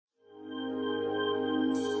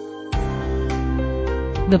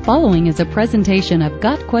The following is a presentation of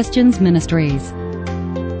Got Questions Ministries.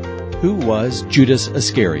 Who was Judas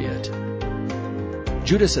Iscariot?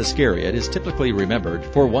 Judas Iscariot is typically remembered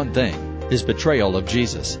for one thing, his betrayal of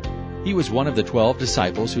Jesus. He was one of the 12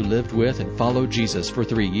 disciples who lived with and followed Jesus for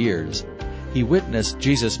 3 years. He witnessed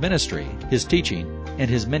Jesus' ministry, his teaching, and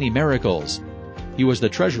his many miracles. He was the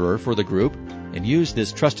treasurer for the group and used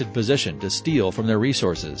this trusted position to steal from their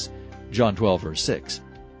resources. John 12, verse 6.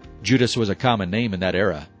 Judas was a common name in that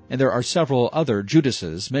era, and there are several other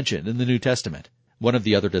Judases mentioned in the New Testament. One of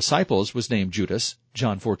the other disciples was named Judas,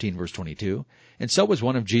 John 14, verse 22, and so was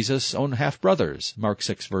one of Jesus' own half-brothers, Mark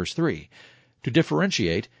 6, verse 3. To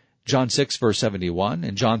differentiate, John 6, verse 71,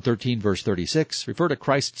 and John 13, verse 36 refer to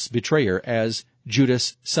Christ's betrayer as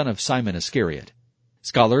Judas, son of Simon Iscariot.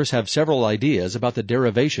 Scholars have several ideas about the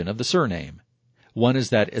derivation of the surname. One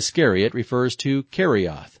is that Iscariot refers to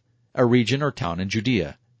Kerioth, a region or town in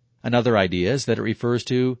Judea. Another idea is that it refers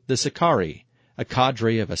to the Sicarii, a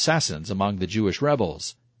cadre of assassins among the Jewish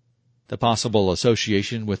rebels. The possible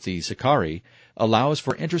association with the Sicarii allows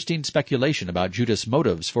for interesting speculation about Judas'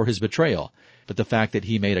 motives for his betrayal, but the fact that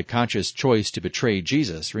he made a conscious choice to betray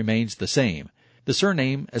Jesus remains the same. The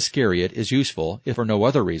surname Iscariot is useful, if for no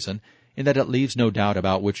other reason, in that it leaves no doubt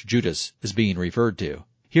about which Judas is being referred to.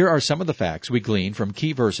 Here are some of the facts we glean from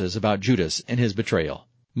key verses about Judas and his betrayal.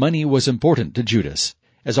 Money was important to Judas.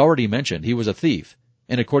 As already mentioned, he was a thief,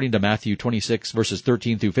 and according to Matthew 26, verses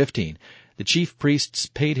 13 through 15, the chief priests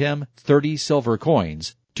paid him 30 silver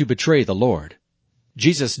coins to betray the Lord.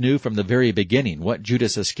 Jesus knew from the very beginning what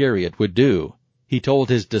Judas Iscariot would do. He told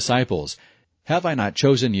his disciples, "Have I not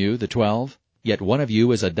chosen you, the 12? Yet one of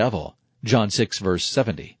you is a devil." John 6, verse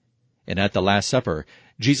 70. And at the Last Supper,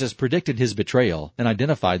 Jesus predicted his betrayal and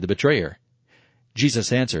identified the betrayer.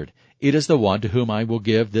 Jesus answered, "It is the one to whom I will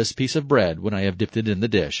give this piece of bread when I have dipped it in the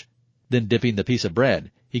dish." Then dipping the piece of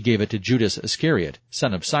bread, he gave it to Judas Iscariot,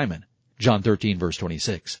 son of Simon. John 13, verse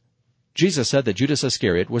 26. Jesus said that Judas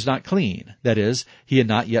Iscariot was not clean, that is, he had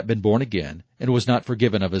not yet been born again, and was not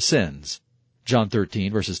forgiven of his sins. John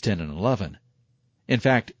 13, verses 10 and 11. In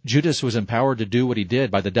fact, Judas was empowered to do what he did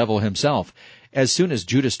by the devil himself. As soon as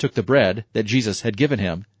Judas took the bread that Jesus had given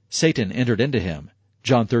him, Satan entered into him.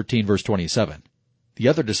 John 13, verse 27. The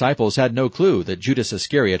other disciples had no clue that Judas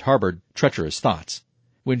Iscariot harbored treacherous thoughts.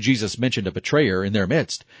 When Jesus mentioned a betrayer in their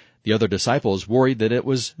midst, the other disciples worried that it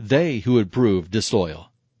was they who would prove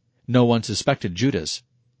disloyal. No one suspected Judas.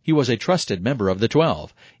 He was a trusted member of the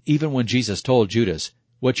 12. Even when Jesus told Judas,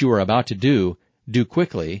 "What you are about to do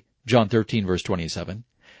quickly," John 13, verse 27,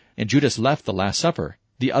 and Judas left the Last Supper,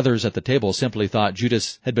 the others at the table simply thought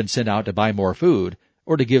Judas had been sent out to buy more food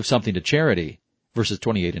or to give something to charity, verses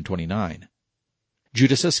 28 and 29.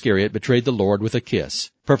 Judas Iscariot betrayed the Lord with a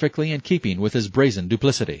kiss, perfectly in keeping with his brazen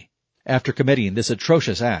duplicity. After committing this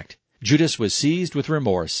atrocious act, Judas was seized with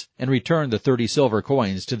remorse and returned the 30 silver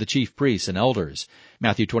coins to the chief priests and elders,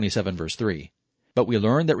 Matthew 27, verse 3. But we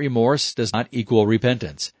learn that remorse does not equal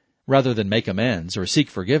repentance. Rather than make amends or seek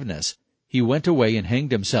forgiveness, he went away and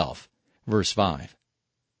hanged himself, verse 5.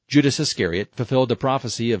 Judas Iscariot fulfilled the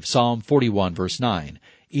prophecy of Psalm 41, verse 9.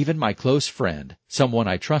 "Even my close friend, someone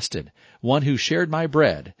I trusted, one who shared my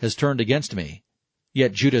bread, has turned against me."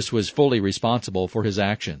 Yet Judas was fully responsible for his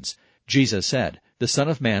actions. Jesus said, "The Son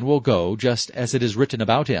of Man will go just as it is written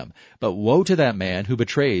about him, but woe to that man who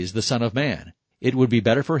betrays the Son of Man. It would be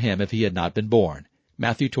better for him if he had not been born."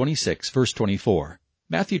 Matthew 26, verse 24.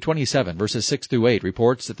 Matthew 27, verses 6 through 8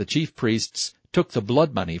 reports that the chief priests took the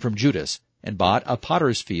blood money from Judas and bought a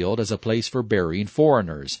potter's field as a place for burying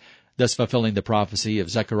foreigners, thus fulfilling the prophecy of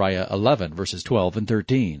Zechariah 11, verses 12 and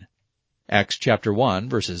 13. Acts chapter 1,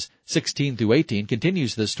 verses 16 through 18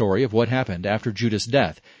 continues the story of what happened after Judas'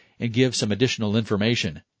 death and gives some additional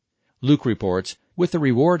information. Luke reports, "With the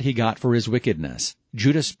reward he got for his wickedness,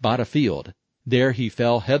 Judas bought a field. There he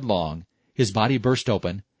fell headlong, his body burst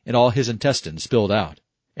open, and all his intestines spilled out.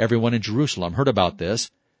 Everyone in Jerusalem heard about this,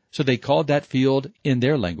 so they called that field, in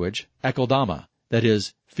their language, Akeldama, that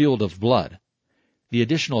is, field of blood." The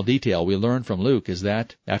additional detail we learn from Luke is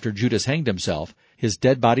that, after Judas hanged himself, his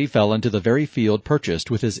dead body fell into the very field purchased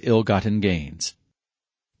with his ill-gotten gains.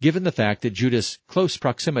 Given the fact that Judas' close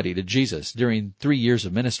proximity to Jesus during 3 years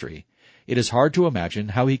of ministry, it is hard to imagine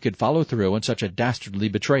how he could follow through on such a dastardly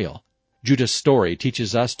betrayal. Judas' story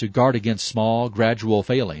teaches us to guard against small, gradual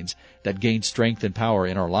failings that gain strength and power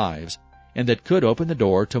in our lives, and that could open the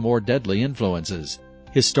door to more deadly influences.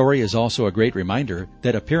 His story is also a great reminder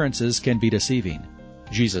that appearances can be deceiving.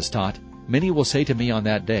 Jesus taught, "Many will say to me on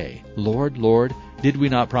that day, 'Lord, Lord, did we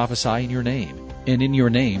not prophesy in your name, and in your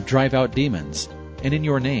name drive out demons, and in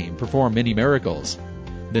your name perform many miracles?'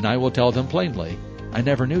 Then I will tell them plainly, I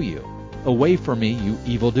never knew you. Away from me, you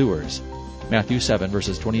evildoers." Matthew 7,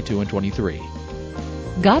 verses 22 and 23.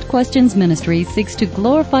 Got Questions Ministry seeks to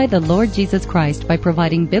glorify the Lord Jesus Christ by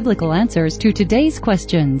providing biblical answers to today's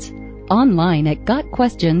questions. Online at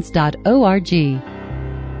gotquestions.org.